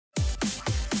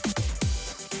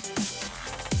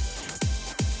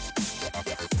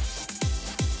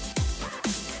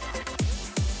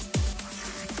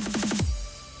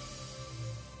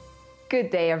Good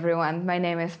day, everyone. My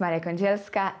name is Maria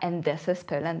Kądzielska, and this is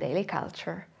Poland Daily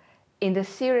Culture. In this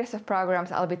series of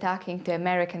programs, I'll be talking to an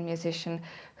American musician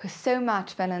who so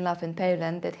much fell in love in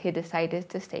Poland that he decided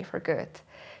to stay for good.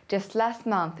 Just last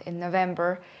month, in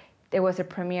November, there was a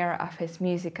premiere of his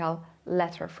musical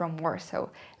Letter from Warsaw.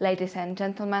 Ladies and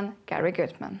gentlemen, Gary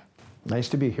Guthman. Nice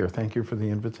to be here. Thank you for the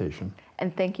invitation.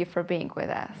 And thank you for being with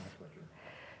us.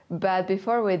 But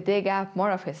before we dig up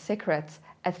more of his secrets,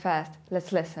 at first,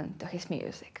 let's listen to his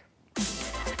music.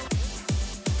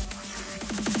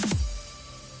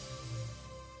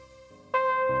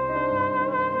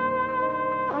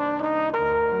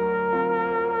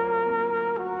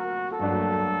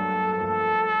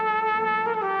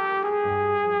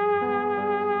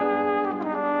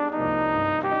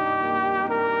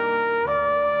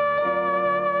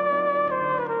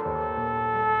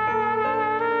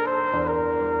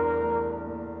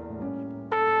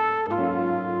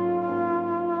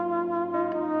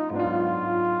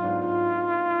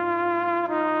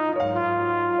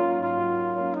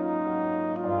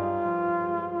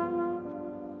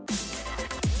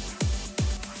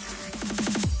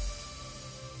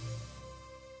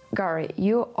 Gary,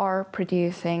 you are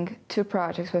producing two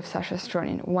projects with Sasha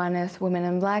Strunin. One is Women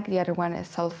in Black, the other one is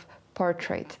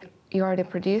Self-Portrait. You are the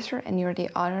producer and you're the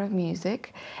author of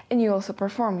music, and you also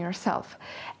perform yourself.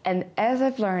 And as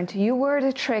I've learned, you were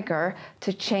the trigger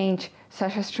to change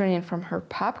Sasha Strunin from her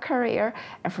pop career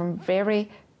and from very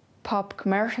pop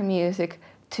commercial music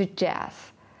to jazz.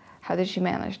 How did you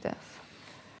manage this?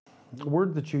 The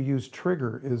word that you use,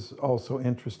 trigger, is also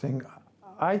interesting.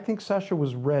 I think Sasha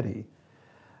was ready.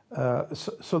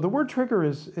 So the word trigger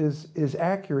is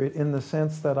accurate in the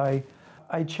sense that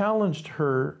I challenged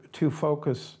her to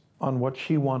focus on what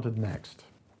she wanted next.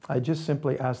 I just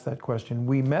simply asked that question.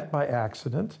 We met by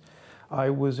accident. I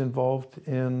was involved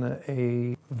in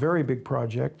a very big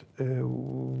project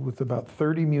with about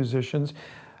 30 musicians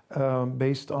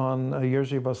based on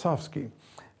Jerzy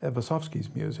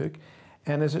Wasowski's music.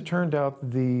 And as it turned out,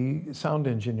 the sound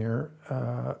engineer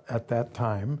at that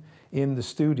time in the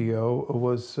studio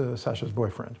was Sasha's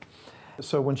boyfriend.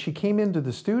 So when she came into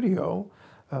the studio,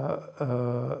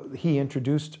 he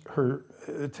introduced her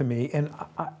to me. And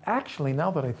actually,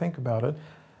 now that I think about it,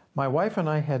 my wife and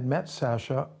I had met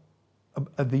Sasha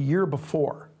the year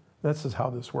before. This is how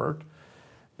this worked,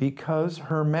 because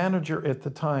her manager at the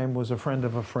time was a friend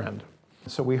of a friend.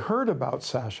 So we heard about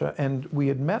Sasha, and we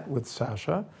had met with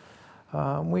Sasha.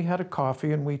 We had a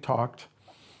coffee and we talked.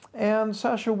 And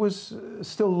Sasha was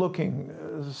still looking,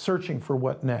 searching for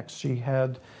what next. She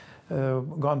had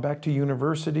gone back to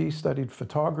university, studied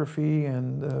photography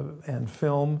and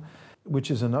film, which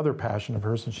is another passion of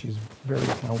hers, and she's very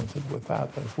talented with that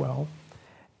as well.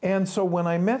 And so when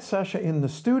I met Sasha in the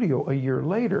studio a year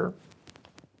later,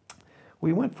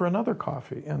 we went for another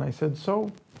coffee. And I said,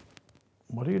 "So,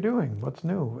 what are you doing? What's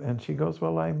new?" And she goes,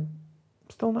 "Well, I'm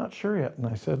still not sure yet." And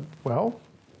I said, "Well,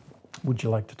 would you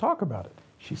like to talk about it?"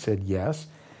 She said yes.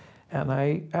 And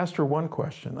I asked her one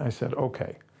question. I said,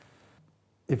 "Okay,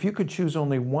 if you could choose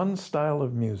only one style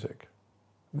of music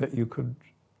that you could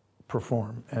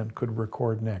perform and could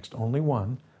record next, only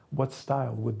one, what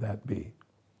style would that be?"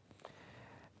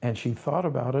 And she thought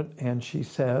about it and she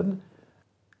said,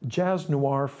 "Jazz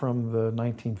noir from the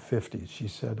 1950s. She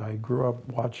said, "I grew up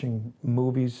watching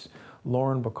movies,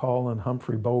 Lauren Bacall and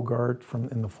Humphrey Bogart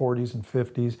in the 40s and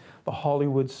 50s, the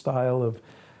Hollywood style of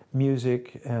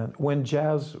music, and when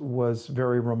jazz was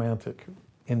very romantic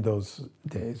in those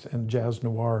days, and jazz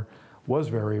noir was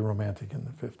very romantic in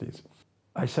the 50s.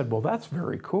 I said, "Well, that's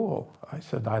very cool." I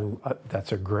said,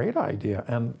 "That's a great idea,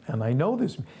 and I know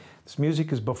this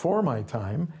music is before my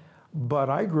time, but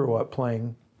I grew up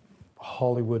playing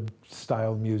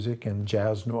Hollywood-style music and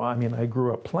jazz noir. I mean, I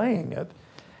grew up playing it."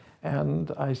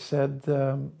 And I said,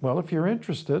 "Well, if you're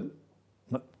interested,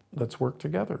 let's work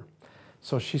together."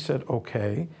 So she said,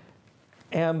 "Okay."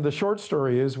 And the short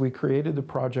story is we created a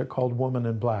project called Woman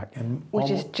in Black.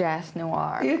 Which is jazz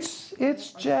noir. It's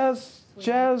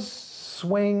jazz,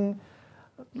 swing,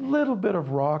 little bit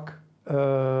of rock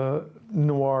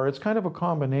noir. It's kind of a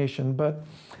combination, but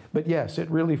yes, it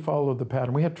really followed the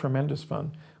pattern. We had tremendous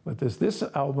fun with this. This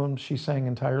album, she sang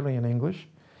entirely in English.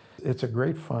 It's a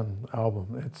great fun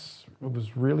album. It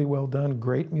was really well done,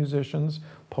 great musicians,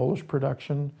 Polish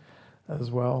production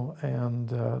as well, and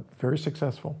very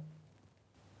successful.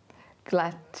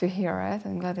 Glad to hear it.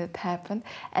 I'm glad it happened.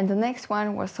 And the next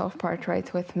one was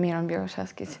Self-Portrait with Miron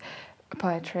Białaszewski's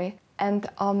poetry. And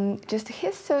just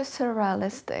he's so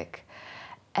surrealistic.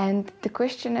 And the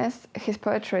question is, his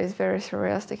poetry is very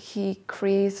surrealistic. He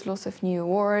creates lots of new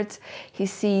words. He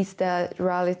sees the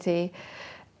reality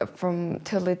from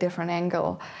totally different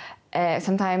angle.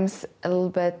 Sometimes a little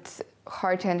bit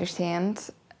hard to understand,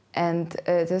 and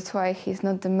that's why he's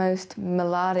not the most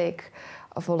melodic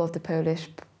of all of the Polish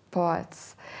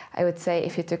poets. I would say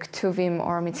if you took Tuwim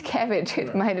or Mickiewicz,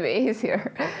 it might be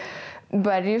easier.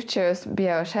 But you've chose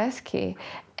Białoszewski.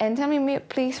 And tell me,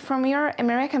 please, from your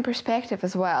American perspective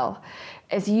as well,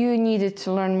 as you needed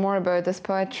to learn more about this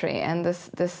poetry and this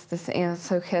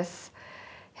so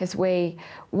his way,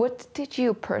 what did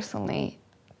you personally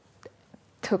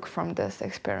took from this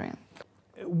experience?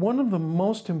 One of the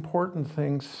most important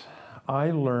things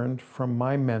I learned from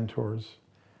my mentors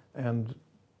and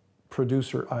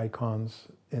producer icons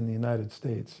in the United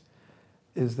States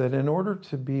is that in order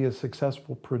to be a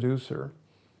successful producer,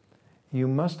 you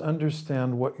must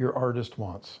understand what your artist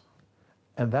wants.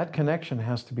 And that connection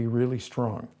has to be really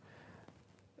strong.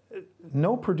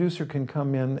 No producer can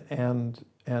come in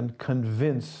and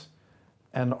convince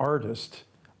an artist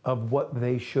of what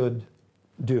they should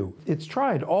do. It's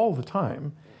tried all the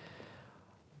time,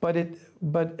 but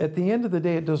at the end of the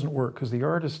day, it doesn't work because the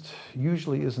artist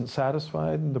usually isn't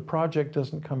satisfied and the project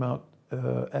doesn't come out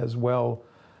as well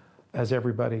as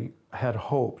everybody had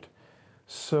hoped.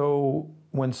 So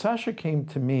when Sasha came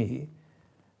to me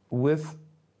with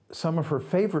some of her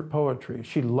favorite poetry,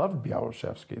 she loved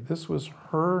Białoszewski. This was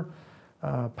her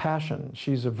passion.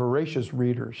 She's a voracious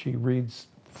reader. She reads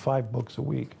 5 books a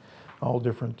week, all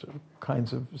different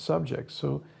kinds of subjects.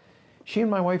 So she and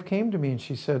my wife came to me and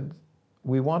she said,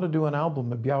 we want to do an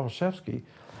album of Białoszewski.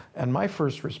 And my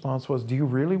first response was, do you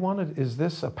really want it? Is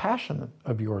this a passion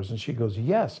of yours? And she goes,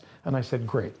 yes. And I said,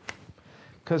 great.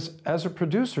 Because as a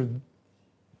producer,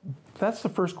 that's the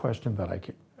first question that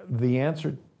the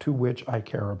answer to which I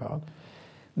care about.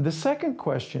 The second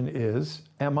question is,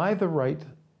 am I the right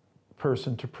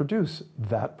person to produce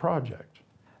that project?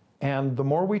 And the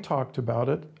more we talked about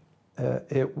it,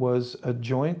 it was a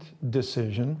joint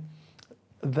decision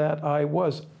that I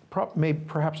was maybe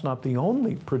perhaps not the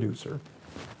only producer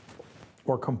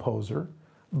or composer,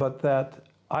 but that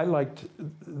I liked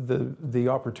the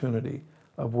opportunity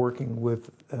of working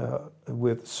with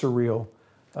surreal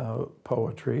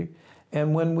poetry.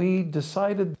 And when we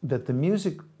decided that the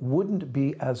music wouldn't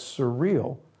be as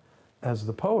surreal as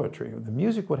the poetry, the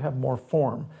music would have more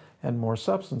form and more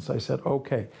substance, I said,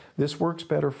 okay, this works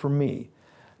better for me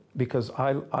because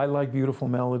I like beautiful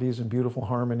melodies and beautiful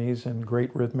harmonies and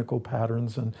great rhythmical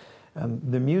patterns, and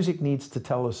the music needs to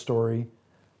tell a story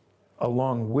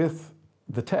along with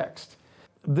the text.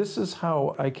 This is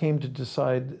how I came to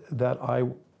decide that I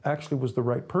actually was the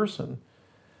right person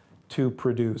to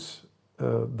produce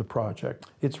the project.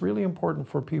 It's really important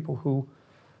for people who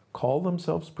call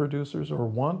themselves producers or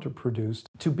want to produce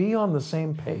to be on the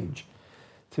same page,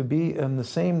 to be in the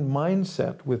same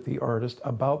mindset with the artist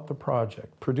about the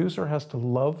project. Producer has to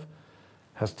love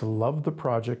the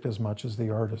project as much as the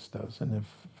artist does.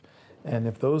 And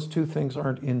if those two things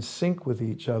aren't in sync with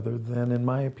each other, then in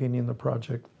my opinion, the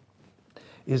project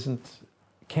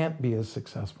can't be as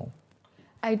successful.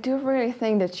 I do really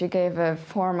think that you gave a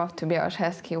form of to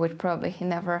Białoszewski, which probably he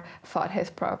never thought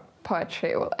his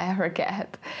poetry will ever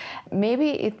get.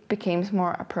 Maybe it became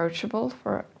more approachable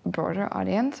for a broader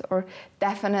audience, or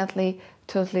definitely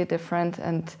totally different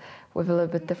and with a little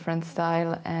bit different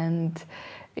style, and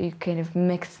you kind of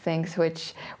mix things,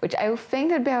 which I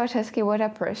think that Białoszewski would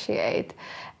appreciate.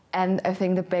 And I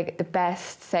think the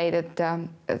best say that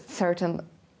certain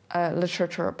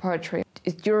literature or poetry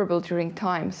is durable during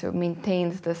time, so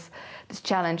maintains this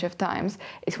challenge of times,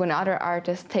 is when other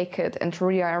artists take it and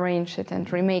rearrange it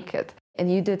and remake it.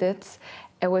 And you did it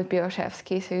with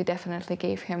Białoszewski, so you definitely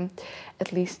gave him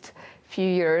at least few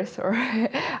years or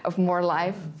of more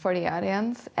life for the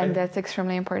audience, and that's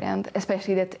extremely important,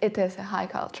 especially that it is a high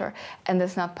culture and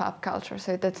it's not pop culture,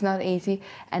 so that's not easy,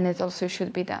 and it also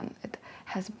should be done. It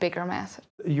has a bigger message.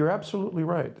 You're absolutely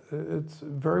right. It's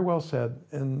very well said,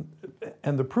 and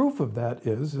the proof of that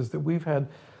is that we've had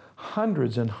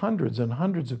hundreds and hundreds and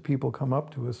hundreds of people come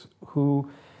up to us who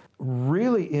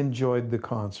really enjoyed the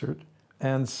concert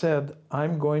and said,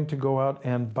 I'm going to go out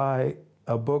and buy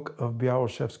a book of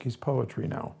Białoszewski's poetry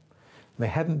now. They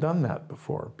hadn't done that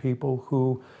before. People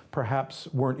who perhaps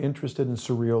weren't interested in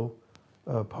surreal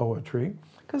poetry,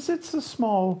 because it's a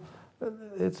small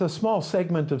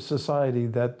segment of society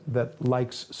that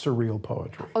likes surreal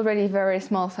poetry. Already a very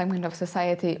small segment of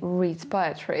society reads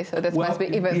poetry, so this must be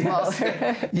even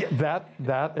smaller. Yeah,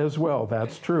 that as well,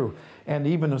 that's true. And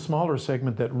even a smaller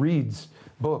segment that reads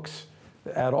books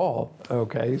at all,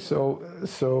 okay? So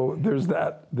there's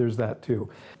that too.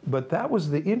 But that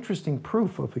was the interesting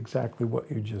proof of exactly what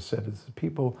you just said, is that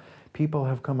people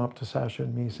have come up to Sasha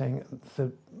and me saying,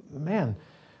 man,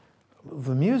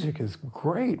 the music is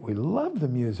great. We love the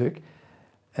music.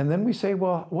 And then we say,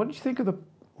 well, what do you think of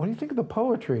the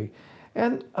poetry?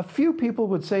 And a few people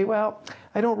would say, well,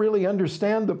 I don't really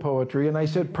understand the poetry. And I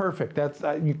said, perfect,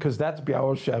 because that's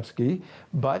Białoszewski,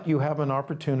 but you have an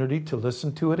opportunity to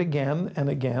listen to it again and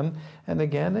again and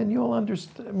again, and you'll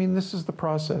understand. I mean, this is the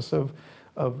process of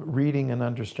reading and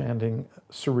understanding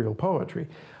surreal poetry.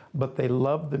 But they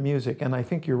love the music, and I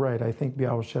think you're right. I think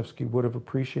Białoszewski would have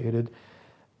appreciated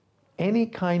any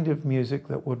kind of music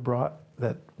that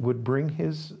would bring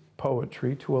his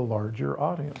poetry to a larger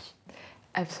audience.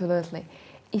 Absolutely.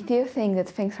 If you think that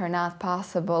things are not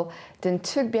possible, then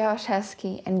take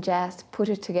Białoszewski and just put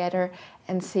it together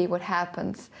and see what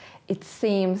happens. It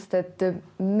seems that the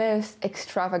most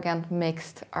extravagant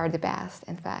mixed are the best,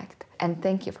 in fact. And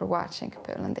thank you for watching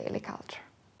Poland Daily Culture.